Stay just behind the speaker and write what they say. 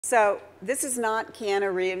So this is not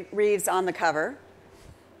Keanu Reeves on the cover,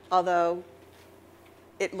 although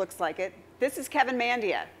it looks like it. This is Kevin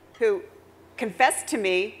Mandia, who confessed to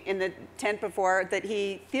me in the tent before that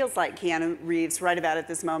he feels like Keanu Reeves right about at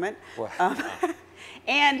this moment. Wow.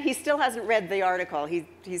 And he still hasn't read the article.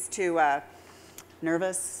 He's too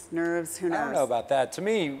nervous, nerves, who knows? I don't know about that. To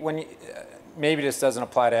me, when you, maybe this doesn't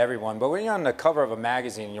apply to everyone, but when you're on the cover of a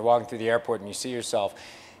magazine and you're walking through the airport and you see yourself,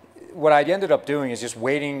 what I ended up doing is just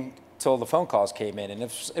waiting till the phone calls came in. And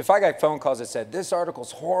if I got phone calls that said, this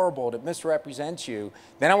article's horrible, it misrepresents you,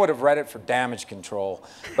 then I would have read it for damage control.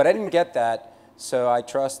 But I didn't get that, so I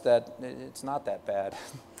trust that it's not that bad.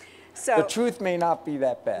 So, the truth may not be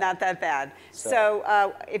that bad. Not that bad.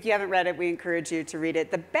 So if you haven't read it, we encourage you to read it.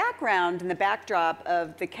 The background and the backdrop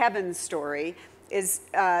of the Kevin story is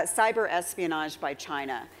cyber espionage by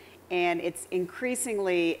China. And it's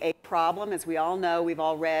increasingly a problem, as we all know. We've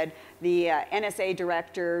all read the NSA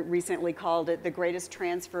director recently called it the greatest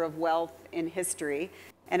transfer of wealth in history.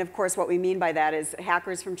 And of course, what we mean by that is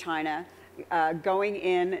hackers from China going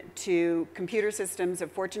into computer systems of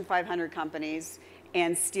Fortune 500 companies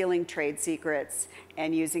and stealing trade secrets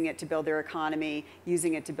and using it to build their economy,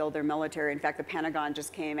 using it to build their military. In fact, the Pentagon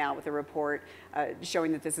just came out with a report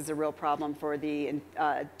showing that this is a real problem for the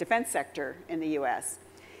defense sector in the US.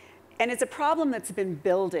 And it's a problem that's been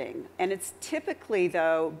building, and it's typically,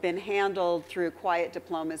 though, been handled through quiet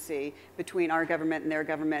diplomacy between our government and their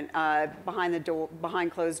government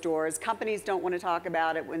behind closed doors. Companies don't want to talk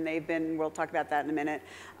about it when they've been, we'll talk about that in a minute,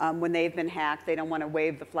 when they've been hacked. They don't want to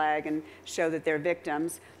wave the flag and show that they're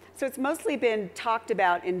victims. So it's mostly been talked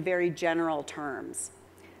about in very general terms.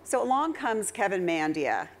 So along comes Kevin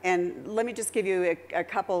Mandia, and let me just give you a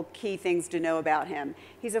couple key things to know about him.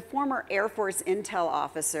 He's a former Air Force intel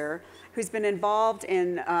officer who's been involved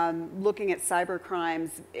in looking at cyber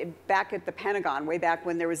crimes back at the Pentagon, way back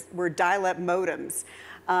when there were dial-up modems.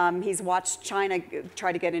 He's watched China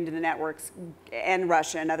try to get into the networks, and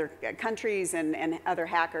Russia and other countries and other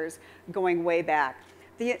hackers going way back.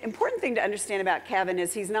 The important thing to understand about Kevin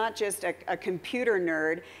is he's not just a computer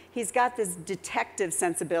nerd. He's got this detective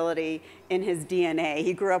sensibility in his DNA.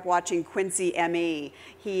 He grew up watching Quincy M.E.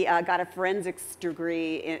 He got a forensics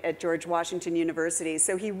degree at George Washington University.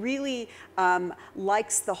 So he really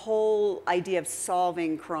likes the whole idea of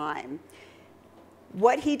solving crime.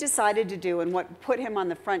 What he decided to do and what put him on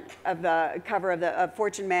the front of the cover of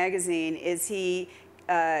Fortune magazine is he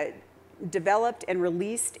developed and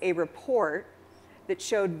released a report that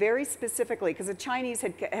showed very specifically, because the Chinese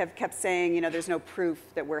have kept saying, you know, there's no proof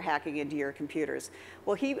that we're hacking into your computers.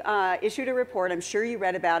 Well, he issued a report, I'm sure you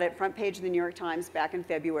read about it, front page of the New York Times back in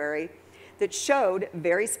February, that showed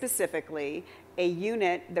very specifically a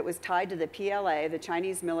unit that was tied to the PLA, the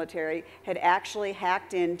Chinese military, had actually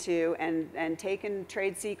hacked into and taken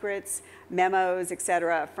trade secrets, memos, et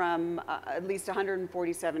cetera, from at least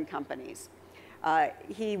 147 companies.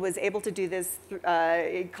 He was able to do this,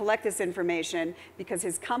 collect this information because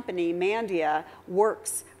his company, Mandia,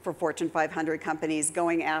 works for Fortune 500 companies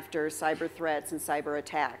going after cyber threats and cyber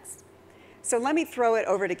attacks. So let me throw it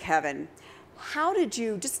over to Kevin. How did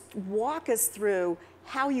you, just walk us through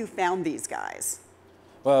how you found these guys?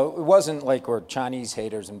 Well, it wasn't like we're Chinese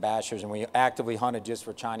haters and bashers and we actively hunted just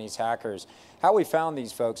for Chinese hackers. How we found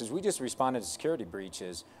these folks is we just responded to security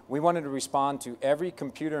breaches. We wanted to respond to every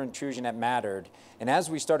computer intrusion that mattered. And as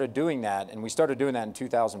we started doing that, and we started doing that in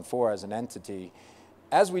 2004 as an entity,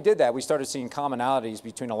 as we did that, we started seeing commonalities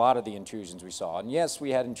between a lot of the intrusions we saw. And yes,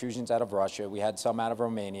 we had intrusions out of Russia, we had some out of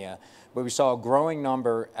Romania, but we saw a growing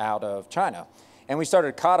number out of China. And we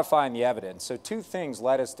started codifying the evidence. So two things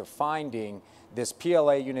led us to finding this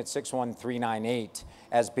PLA Unit 61398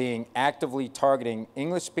 as being actively targeting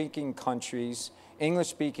English-speaking countries,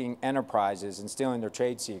 English-speaking enterprises, and stealing their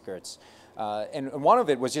trade secrets. And one of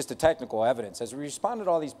it was just the technical evidence. As we responded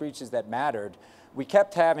to all these breaches that mattered, we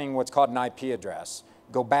kept having what's called an IP address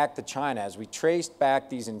go back to China. As we traced back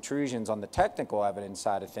these intrusions on the technical evidence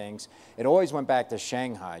side of things, it always went back to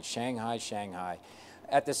Shanghai, Shanghai, Shanghai.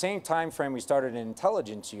 At the same time frame, we started an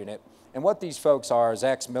intelligence unit, and what these folks are is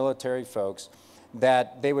ex-military folks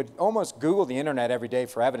that they would almost Google the internet every day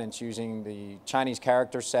for evidence using the Chinese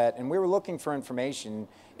character set, and we were looking for information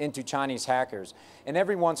into Chinese hackers. And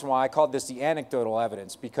every once in a while, I called this the anecdotal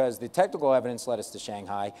evidence because the technical evidence led us to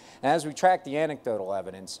Shanghai, and as we tracked the anecdotal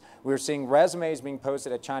evidence, we were seeing resumes being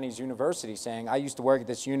posted at Chinese universities saying, I used to work at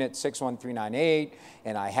this unit 61398,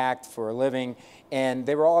 and I hacked for a living, and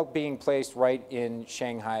they were all being placed right in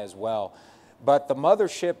Shanghai as well. But the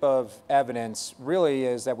mothership of evidence really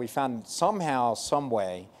is that we found somehow, some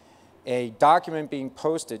way, a document being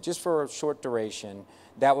posted just for a short duration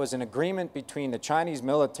that was an agreement between the Chinese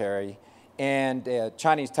military and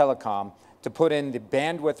Chinese telecom to put in the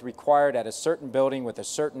bandwidth required at a certain building with a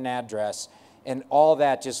certain address, and all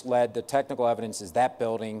that just led, the technical evidence is that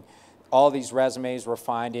building, all these resumes we're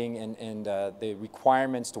finding and the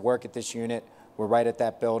requirements to work at this unit were right at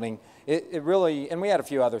that building. It really, and we had a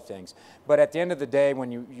few other things, but at the end of the day,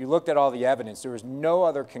 when you looked at all the evidence, there was no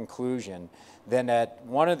other conclusion than that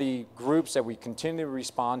one of the groups that we continue to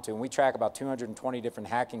respond to, and we track about 220 different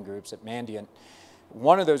hacking groups at Mandiant,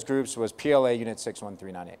 one of those groups was PLA Unit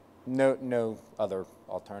 61398. No other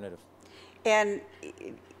alternative. And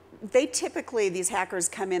they typically, these hackers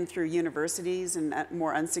come in through universities and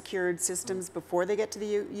more unsecured systems before they get to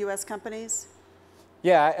the U.S. companies?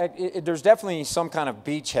 Yeah, there's definitely some kind of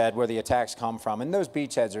beachhead where the attacks come from, and those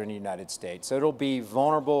beachheads are in the United States. So it'll be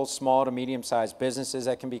vulnerable, small to medium-sized businesses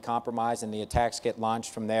that can be compromised, and the attacks get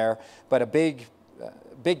launched from there. But a big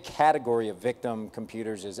category of victim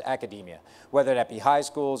computers is academia, whether that be high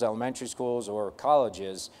schools, elementary schools, or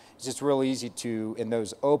colleges. It's just real easy to, in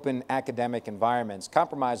those open academic environments,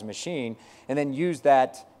 compromise a machine and then use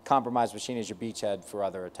that compromised machine as your beachhead for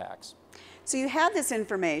other attacks. So you had this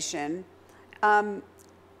information.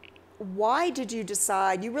 Why did you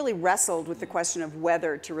decide, you really wrestled with the question of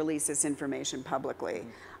whether to release this information publicly.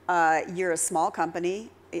 You're a small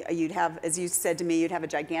company. You'd have, as you said to me, you'd have a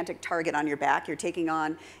gigantic target on your back. You're taking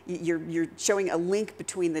on, you're showing a link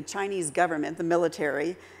between the Chinese government, the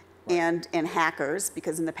military, and hackers,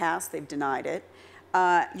 because in the past they've denied it.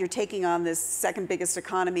 You're taking on this second biggest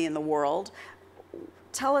economy in the world.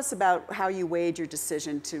 Tell us about how you weighed your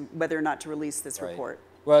decision to whether or not to release this report.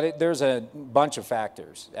 Well, there's a bunch of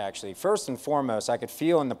factors, actually. First and foremost, I could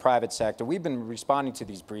feel in the private sector, we've been responding to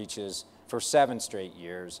these breaches for 7 straight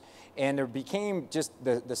years, and there became just,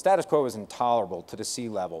 the status quo was intolerable to the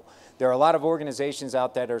C-level. There are a lot of organizations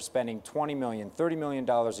out there that are spending $20 million, $30 million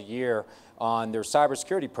a year on their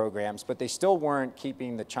cybersecurity programs, but they still weren't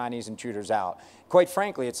keeping the Chinese intruders out. Quite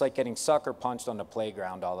frankly, it's like getting sucker punched on the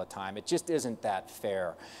playground all the time. It just isn't that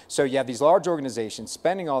fair. So you have these large organizations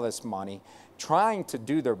spending all this money, trying to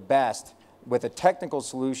do their best with a technical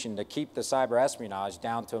solution to keep the cyber espionage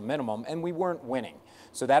down to a minimum, and we weren't winning.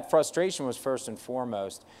 So that frustration was first and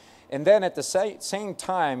foremost. And then at the same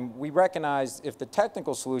time, we recognized if the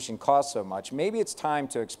technical solution costs so much, maybe it's time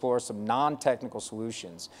to explore some non-technical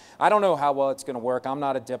solutions. I don't know how well it's going to work. I'm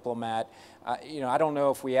not a diplomat. I don't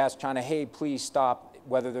know if we ask China, hey, please stop,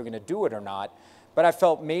 whether they're going to do it or not. But I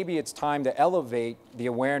felt maybe it's time to elevate the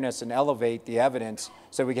awareness and elevate the evidence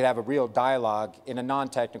so we could have a real dialogue in a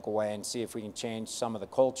non-technical way and see if we can change some of the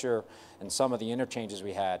culture and some of the interchanges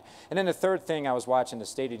we had. And then the third thing, I was watching the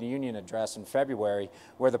State of the Union address in February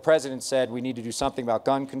where the president said we need to do something about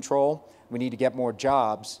gun control, we need to get more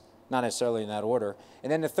jobs, not necessarily in that order. And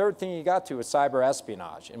then the third thing you got to was cyber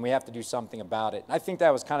espionage, and we have to do something about it. And I think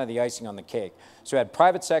that was kind of the icing on the cake. So we had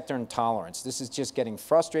private sector intolerance. This is just getting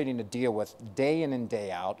frustrating to deal with day in and day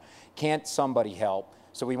out. Can't somebody help?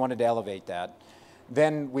 So we wanted to elevate that.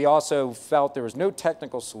 Then we also felt there was no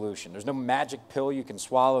technical solution. There's no magic pill you can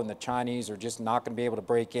swallow and the Chinese are just not going to be able to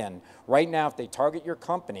break in. Right now, if they target your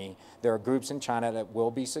company, there are groups in China that will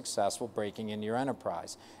be successful breaking into your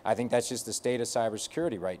enterprise. I think that's just the state of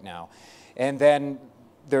cybersecurity right now. And then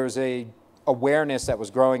there's a awareness that was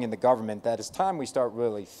growing in the government that it's time we start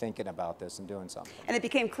really thinking about this and doing something. And it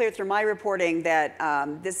became clear through my reporting that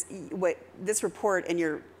this report and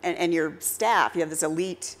your staff, you have this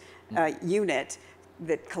elite unit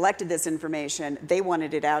that collected this information, they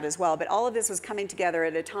wanted it out as well. But all of this was coming together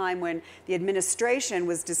at a time when the administration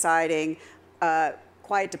was deciding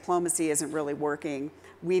quiet diplomacy isn't really working.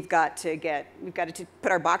 We've got to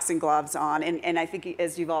put our boxing gloves on, and I think,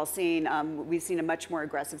 as you've all seen, we've seen a much more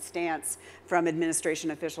aggressive stance from administration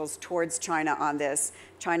officials towards China on this.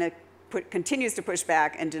 China continues to push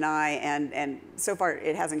back and deny, and so far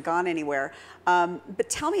it hasn't gone anywhere. But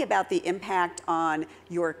tell me about the impact on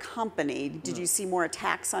your company. Did you see more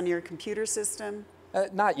attacks on your computer system?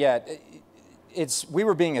 Not yet. We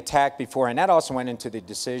were being attacked before, and that also went into the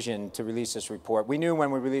decision to release this report. We knew when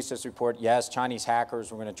we released this report, yes, Chinese hackers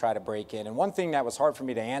were going to try to break in. And one thing that was hard for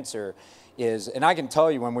me to answer is, and I can tell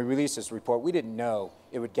you when we released this report, we didn't know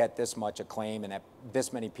it would get this much acclaim and that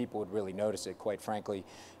this many people would really notice it, quite frankly.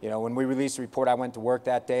 You know, when we released the report, I went to work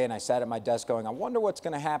that day and I sat at my desk going, I wonder what's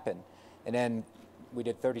going to happen. And then we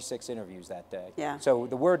did 36 interviews that day. Yeah. So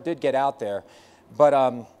the word did get out there,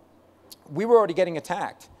 but we were already getting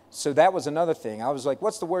attacked. So that was another thing. I was like,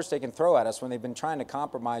 what's the worst they can throw at us when they've been trying to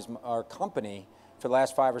compromise our company for the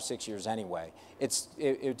last 5 or 6 years anyway.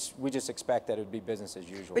 We just expect that it would be business as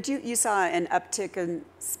usual. But you saw an uptick in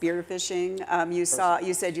spear phishing.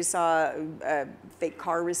 You said you saw fake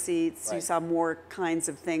car receipts. Right. You saw more kinds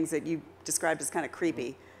of things that you described as kind of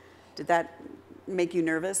creepy. Did that make you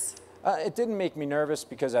nervous? It didn't make me nervous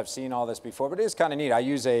because I've seen all this before, but it is kind of neat. I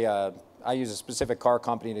use a specific car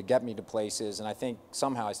company to get me to places, and I think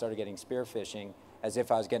somehow I started getting spear phishing as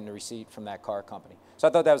if I was getting a receipt from that car company. So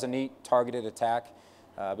I thought that was a neat targeted attack,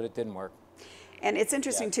 but it didn't work. And it's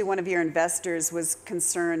interesting, too, one of your investors was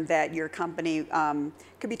concerned that your company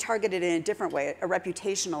could be targeted in a different way, a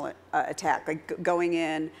reputational attack, like going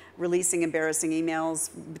in, releasing embarrassing emails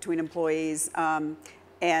between employees,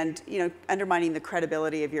 and undermining the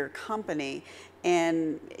credibility of your company.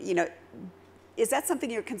 And is that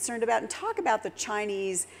something you're concerned about? And talk about the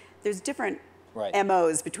Chinese. There's different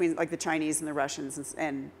MOs between like the Chinese and the Russians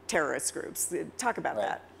and terrorist groups. Talk about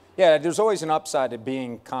that. Yeah, there's always an upside to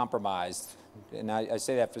being compromised. And I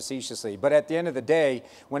say that facetiously. But at the end of the day,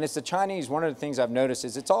 when it's the Chinese, one of the things I've noticed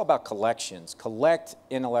is it's all about collections. Collect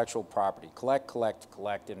intellectual property.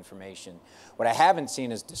 Collect information. What I haven't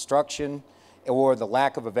seen is destruction or the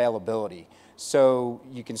lack of availability. So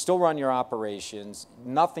you can still run your operations,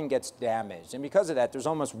 nothing gets damaged. And because of that, there's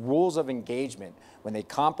almost rules of engagement. When they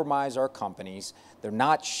compromise our companies, they're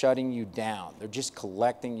not shutting you down. They're just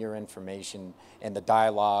collecting your information and the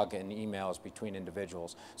dialogue and emails between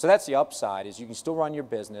individuals. So that's the upside, is you can still run your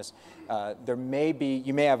business.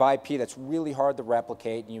 You may have IP that's really hard to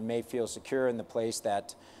replicate, and you may feel secure in the place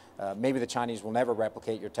that maybe the Chinese will never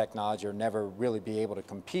replicate your technology or never really be able to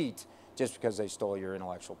compete just because they stole your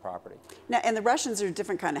intellectual property. Now, and the Russians are a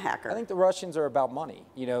different kind of hacker. I think the Russians are about money.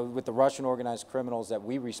 With the Russian organized criminals that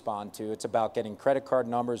we respond to, it's about getting credit card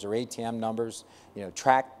numbers or ATM numbers,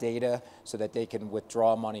 track data so that they can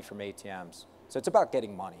withdraw money from ATMs. So it's about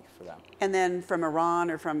getting money for them. And then from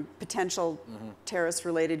Iran or from potential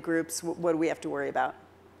terrorist-related groups, what do we have to worry about?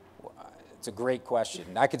 It's a great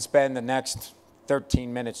question. I could spend the next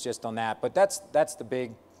 13 minutes just on that, but that's the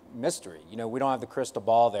big mystery. We don't have the crystal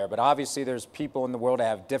ball there, but obviously there's people in the world that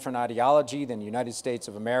have different ideology than the United States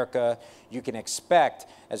of America. You can expect,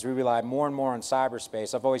 as we rely more and more on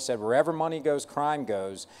cyberspace, I've always said wherever money goes, crime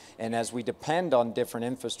goes, and as we depend on different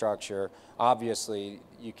infrastructure, obviously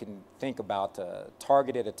you can think about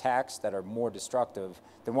targeted attacks that are more destructive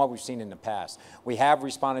than what we've seen in the past. We have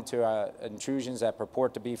responded to intrusions that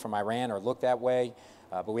purport to be from Iran or look that way,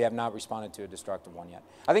 but we have not responded to a destructive one yet.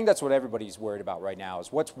 I think that's what everybody's worried about right now,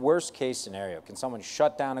 is what's worst case scenario? Can someone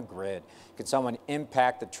shut down a grid? Can someone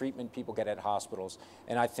impact the treatment people get at hospitals?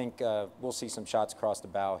 And I think we'll see some shots across the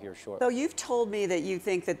bow here shortly. So you've told me that you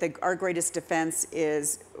think that our greatest defense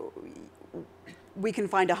is we can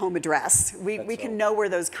find a home address. We can know where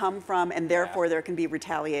those come from, and therefore there can be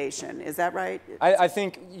retaliation. Is that right? I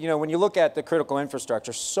think, when you look at the critical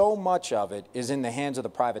infrastructure, so much of it is in the hands of the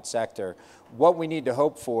private sector. What we need to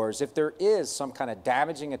hope for is if there is some kind of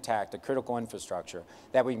damaging attack to critical infrastructure,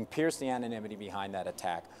 that we can pierce the anonymity behind that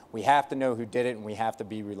attack. We have to know who did it, and we have to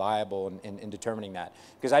be reliable in determining that.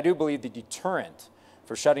 Because I do believe the deterrent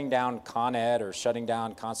for shutting down Con Ed or shutting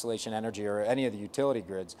down Constellation Energy or any of the utility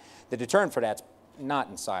grids, the deterrent for that's not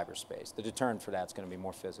in cyberspace. The deterrent for that's going to be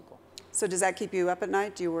more physical. So does that keep you up at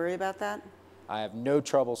night? Do you worry about that? I have no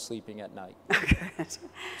trouble sleeping at night. Good.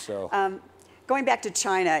 So, going back to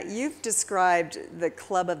China, you've described the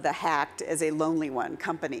club of the hacked as a lonely one,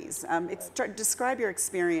 companies. Describe your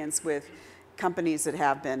experience with companies that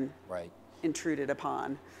have been intruded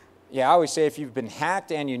upon. Yeah, I always say if you've been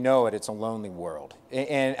hacked and you know it, it's a lonely world.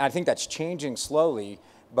 And I think that's changing slowly.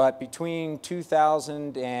 But between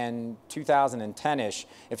 2000 and 2010-ish,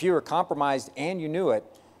 if you were compromised and you knew it,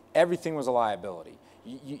 everything was a liability.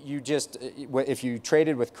 If you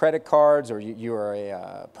traded with credit cards, or you were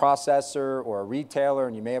a processor or a retailer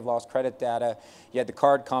and you may have lost credit data, you had the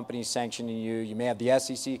card companies sanctioning you, you may have the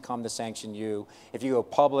SEC come to sanction you. If you go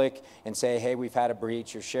public and say, hey, we've had a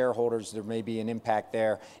breach, your shareholders, there may be an impact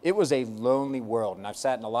there. It was a lonely world, and I've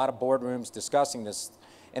sat in a lot of boardrooms discussing this,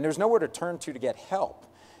 and there's nowhere to turn to get help.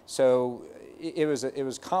 So it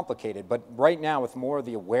was complicated, but right now with more of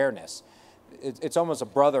the awareness, it's almost a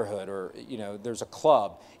brotherhood, or there's a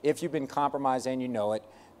club. If you've been compromised and you know it,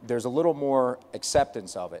 there's a little more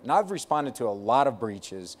acceptance of it. And I've responded to a lot of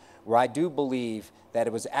breaches where I do believe that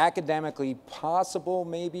it was academically possible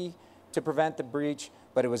maybe to prevent the breach,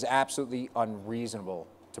 but it was absolutely unreasonable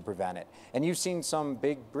to prevent it. And you've seen some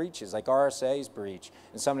big breaches like RSA's breach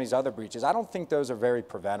and some of these other breaches. I don't think those are very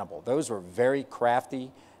preventable. Those were very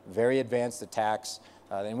crafty, very advanced attacks,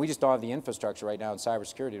 and we just don't have the infrastructure right now in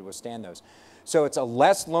cybersecurity to withstand those. So it's a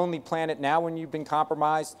less lonely planet now when you've been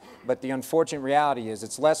compromised, but the unfortunate reality is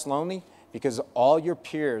it's less lonely because all your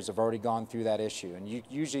peers have already gone through that issue, and you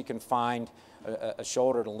usually can find a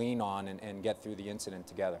shoulder to lean on and get through the incident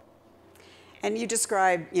together. And you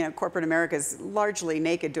describe, you know, corporate America is largely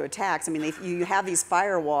naked to attacks. I mean, you have these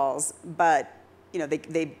firewalls, but you know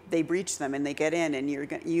they breach them and they get in, and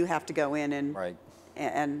you have to go in and right.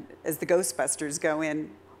 And as the Ghostbusters go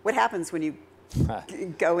in, what happens when you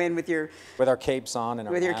go in with our capes on and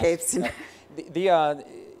with your capes?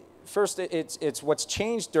 First, it's what's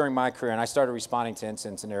changed during my career, and I started responding to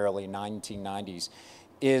incidents in the early 1990s.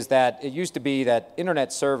 Is that it used to be that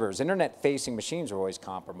internet servers, internet-facing machines were always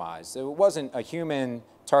compromised. It wasn't a human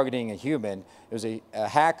targeting a human. It was a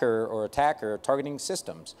hacker or attacker targeting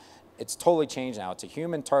systems. It's totally changed now. It's a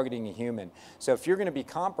human targeting a human. So if you're going to be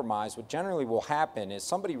compromised, what generally will happen is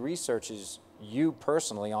somebody researches you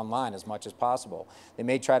personally online as much as possible. They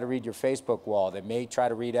may try to read your Facebook wall. They may try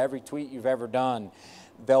to read every tweet you've ever done.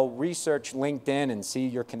 They'll research LinkedIn and see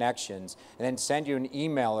your connections and then send you an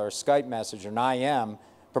email or a Skype message or an IM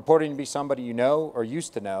purporting to be somebody you know or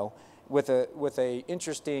used to know with a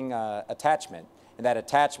interesting attachment. And that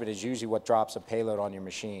attachment is usually what drops a payload on your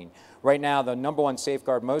machine. Right now, the #1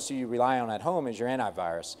 safeguard most of you rely on at home is your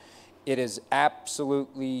antivirus. It is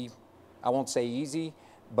absolutely, I won't say easy,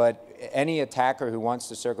 but any attacker who wants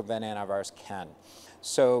to circumvent antivirus can.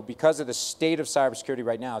 So because of the state of cybersecurity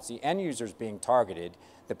right now, it's the end users being targeted,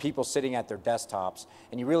 the people sitting at their desktops,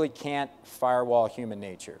 and you really can't firewall human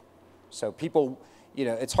nature. So people, you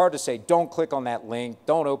know, it's hard to say, don't click on that link,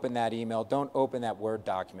 don't open that email, don't open that Word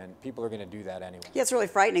document. People are going to do that anyway. Yeah, it's really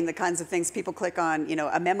frightening, the kinds of things people click on, you know,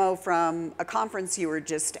 a memo from a conference you were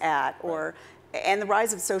just at, or, and the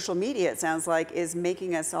rise of social media, it sounds like, is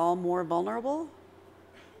making us all more vulnerable?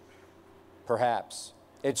 Perhaps.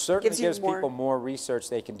 It certainly gives people more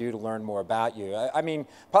research they can do to learn more about you. I mean,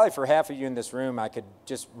 probably for half of you in this room, I could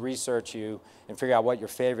just research you and figure out what your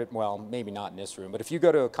favorite, well, maybe not in this room, but if you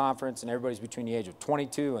go to a conference and everybody's between the age of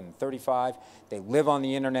 22 and 35, they live on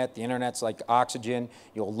the internet's like oxygen,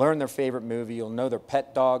 you'll learn their favorite movie, you'll know their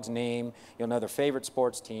pet dog's name, you'll know their favorite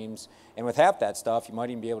sports teams, and with half that stuff, you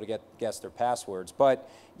might even be able to guess their passwords, but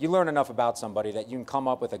you learn enough about somebody that you can come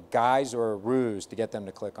up with a guise or a ruse to get them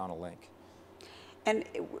to click on a link. And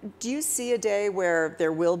do you see a day where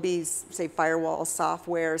there will be, say, firewall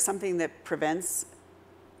software, something that prevents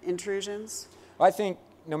intrusions? I think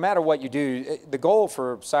no matter what you do, the goal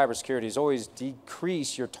for cybersecurity is always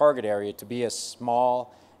decrease your target area to be as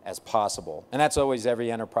small as possible. And that's always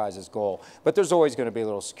every enterprise's goal. But there's always going to be a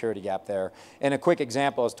little security gap there. And a quick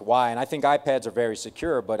example as to why, and I think iPads are very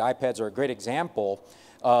secure, but iPads are a great example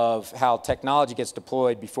of how technology gets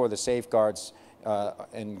deployed before the safeguards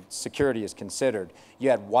and security is considered. You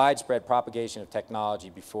had widespread propagation of technology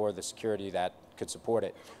before the security that could support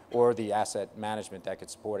it, or the asset management that could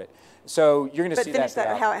support it. So you're going to see that.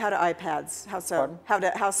 But how do iPads? How so?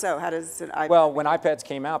 Pardon? How so? How does an iPad? Well, when iPads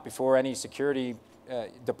came out, before any security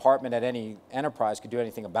department at any enterprise could do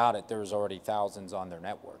anything about it, there was already thousands on their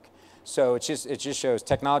network. So it just shows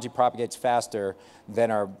technology propagates faster than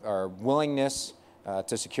our willingness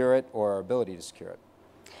to secure it or our ability to secure it.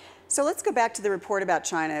 So let's go back to the report about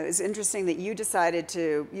China. It was interesting that you decided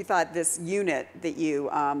to, you thought this unit that you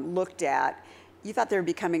looked at, you thought they were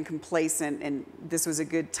becoming complacent and this was a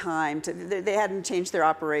good time to, they hadn't changed their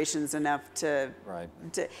operations enough to, right.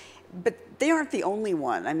 But they aren't the only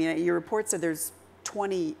one. I mean, your report said there's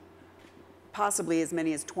 20, possibly as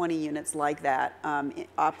many as 20 units like that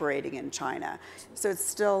operating in China. So it's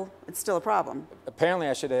still a problem. Apparently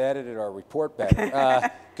I should have edited our report better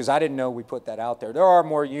because I didn't know we put that out there. There are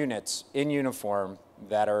more units in uniform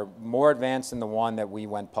that are more advanced than the one that we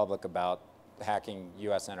went public about hacking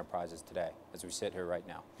U.S. enterprises today as we sit here right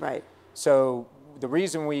now. Right. So the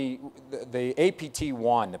reason the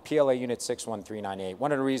APT-1, the PLA Unit 61398,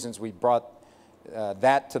 one of the reasons we brought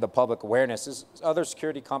that to the public awareness is other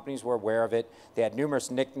security companies were aware of it. They had numerous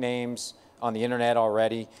nicknames on the internet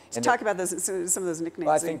already. And talk about those, some of those nicknames.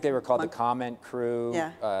 Well, I think they were called the Comment Crew.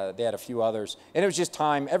 Yeah. They had a few others. And it was just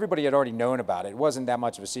time, everybody had already known about it. It wasn't that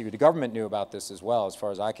much of a secret. The government knew about this as well, as far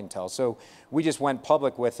as I can tell. So we just went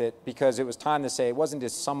public with it because it was time to say it wasn't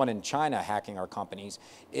just someone in China hacking our companies.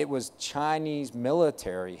 It was Chinese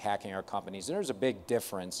military hacking our companies. And there's a big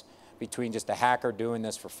difference between just a hacker doing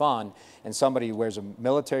this for fun and somebody who wears a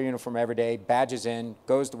military uniform every day, badges in,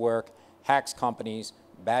 goes to work, hacks companies,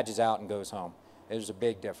 badges out and goes home. There's a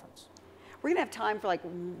big difference. We're gonna have time for like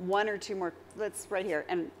one or two more, let's right here.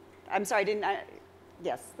 And I'm sorry,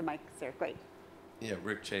 yes, the mic's there, great. Yeah,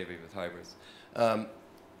 Rick Chavey with Hybris.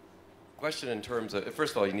 Question in terms of,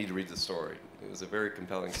 first of all, you need to read the story. It was a very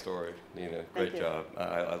compelling story, Nina. Thank Great you. job.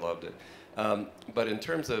 I loved it. But in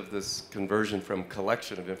terms of this conversion from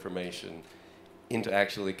collection of information into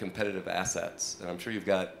actually competitive assets, and I'm sure you've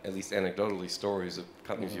got at least anecdotally stories of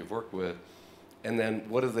companies you've worked with, and then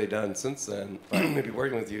what have they done since then, maybe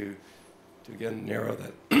working with you to again narrow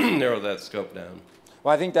that, narrow that scope down?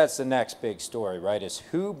 Well, I think that's the next big story, right, is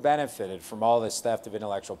who benefited from all this theft of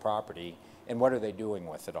intellectual property and what are they doing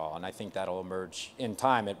with it all? And I think that'll emerge. In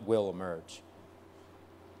time, it will emerge.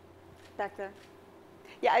 Back there.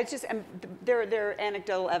 Yeah, it's just, there are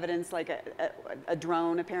anecdotal evidence, like a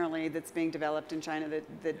drone apparently that's being developed in China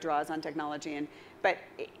that draws on technology. But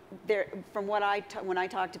from what when I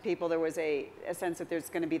talk to people, there was a sense that there's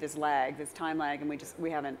going to be this lag, this time lag, and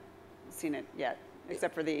we haven't seen it yet.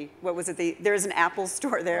 Except for what was it? There's an Apple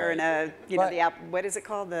store there, right. and the app. What is it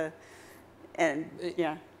called?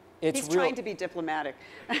 Yeah. He's trying to be diplomatic.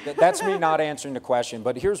 That's me not answering the question,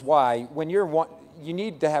 but here's why. When you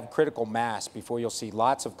need to have critical mass before you'll see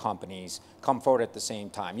lots of companies come forward at the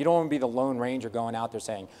same time. You don't want to be the Lone Ranger going out there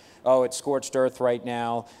saying, oh, it's scorched earth right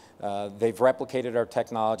now. They've replicated our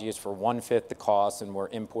technology. It's for 1/5 the cost, and we're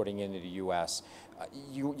importing into the U.S.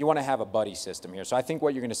 You want to have a buddy system here. So I think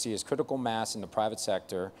what you're going to see is critical mass in the private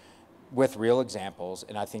sector with real examples,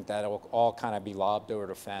 and I think that'll all kind of be lobbed over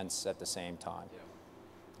the fence at the same time. Yeah.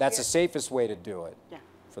 That's the safest way to do it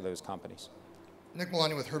for those companies. Nick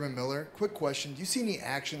Maloney with Herman Miller. Quick question. Do you see any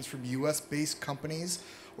actions from U.S.-based companies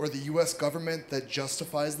or the U.S. government that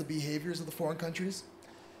justifies the behaviors of the foreign countries?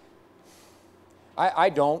 I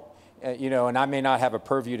don't, and I may not have a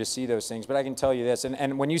purview to see those things, but I can tell you this,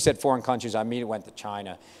 and when you said foreign countries, I immediately went to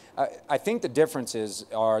China. I think the differences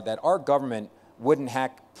are that our government wouldn't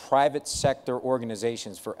hack private sector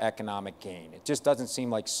organizations for economic gain. It just doesn't seem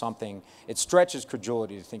like something, it stretches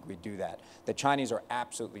credulity to think we do that. The Chinese are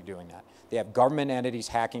absolutely doing that. They have government entities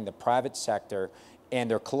hacking the private sector, and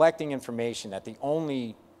they're collecting information that the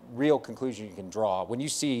only real conclusion you can draw, when you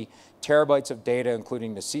see terabytes of data,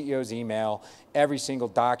 including the CEO's email, every single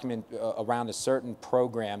document around a certain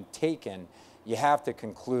program taken, you have to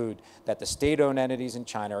conclude that the state-owned entities in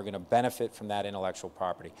China are going to benefit from that intellectual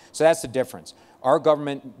property. So that's the difference. Our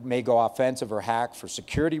government may go offensive or hack for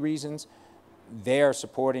security reasons. They are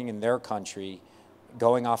supporting in their country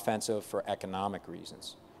going offensive for economic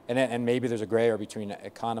reasons. And maybe there's a gray area between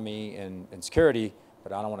economy and security,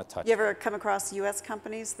 but I don't want to touch it. You ever come across U.S.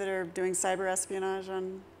 companies that are doing cyber espionage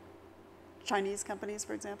on Chinese companies,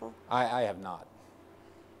 for example? I have not.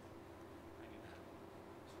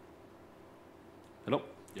 Hello?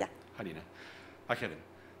 Yeah. Hi, Nina. Hi, Kevin.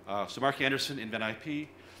 So Mark Anderson, Invent IP.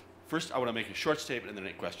 First, I want to make a short statement and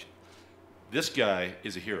then a question. This guy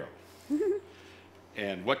is a hero.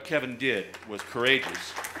 And what Kevin did was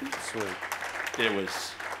courageous. Sweet. It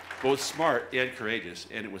was both smart and courageous,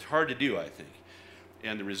 and it was hard to do, I think.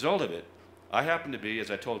 And the result of it, I happened to be,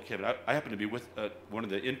 as I told Kevin, I happened to be with one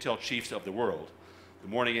of the intel chiefs of the world the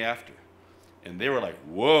morning after. And they were like,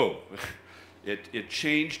 whoa. It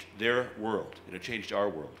changed their world, and it changed our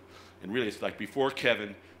world. And really, it's like before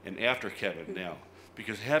Kevin and after Kevin now.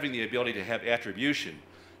 Because having the ability to have attribution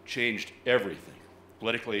changed everything,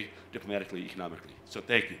 politically, diplomatically, economically. So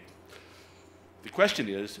thank you. The question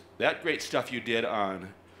is, that great stuff you did on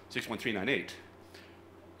 61398,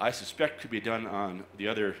 I suspect could be done on the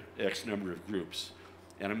other X number of groups.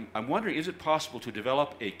 And I'm wondering, is it possible to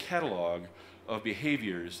develop a catalog of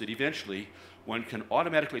behaviors that eventually one can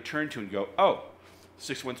automatically turn to and go, oh,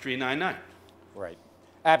 61399. Right.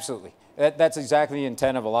 Absolutely. That's exactly the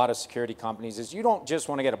intent of a lot of security companies, is you don't just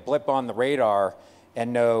want to get a blip on the radar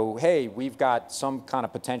and know, hey, we've got some kind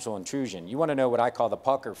of potential intrusion. You want to know what I call the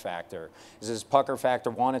pucker factor. Is this pucker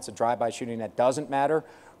factor 1, it's a drive-by shooting that doesn't matter,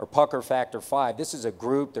 or pucker factor 5, this is a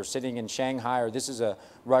group, they're sitting in Shanghai, or this is a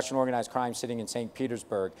Russian organized crime sitting in St.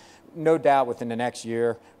 Petersburg. No doubt within the next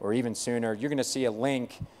year, or even sooner, you're going to see a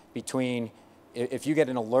link between, if you get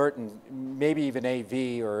an alert and maybe even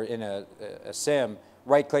AV or in a SIM,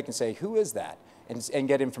 right-click and say, who is that? And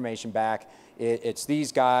get information back. It's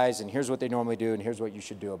these guys, and here's what they normally do, and here's what you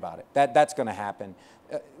should do about it. That's going to happen.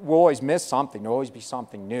 We'll always miss something. There'll always be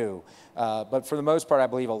something new. But for the most part, I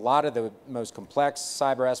believe a lot of the most complex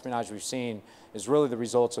cyber espionage we've seen is really the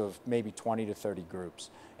results of maybe 20 to 30 groups.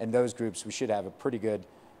 And those groups, we should have a pretty good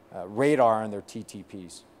radar on their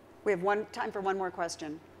TTPs. We have time for one more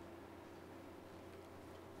question.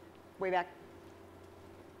 Way back.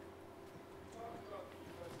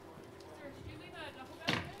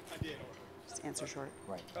 Just answer short.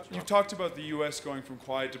 Right. You've talked about the U.S. going from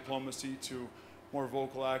quiet diplomacy to more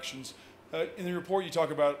vocal actions. In the report, you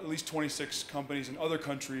talk about at least 26 companies in other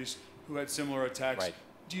countries who had similar attacks. Right.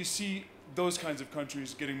 Do you see those kinds of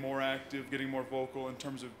countries getting more active, getting more vocal in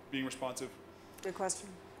terms of being responsive? Good question.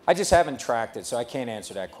 I just haven't tracked it, so I can't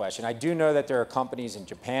answer that question. I do know that there are companies in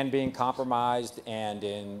Japan being compromised and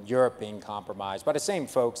in Europe being compromised by the same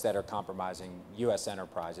folks that are compromising U.S.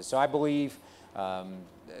 enterprises. So I believe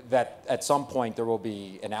that at some point there will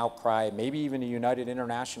be an outcry, maybe even a united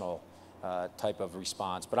international type of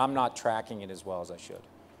response, but I'm not tracking it as well as I should.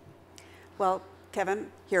 Well,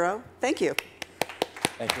 Kevin, hero, thank you.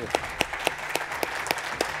 Thank you.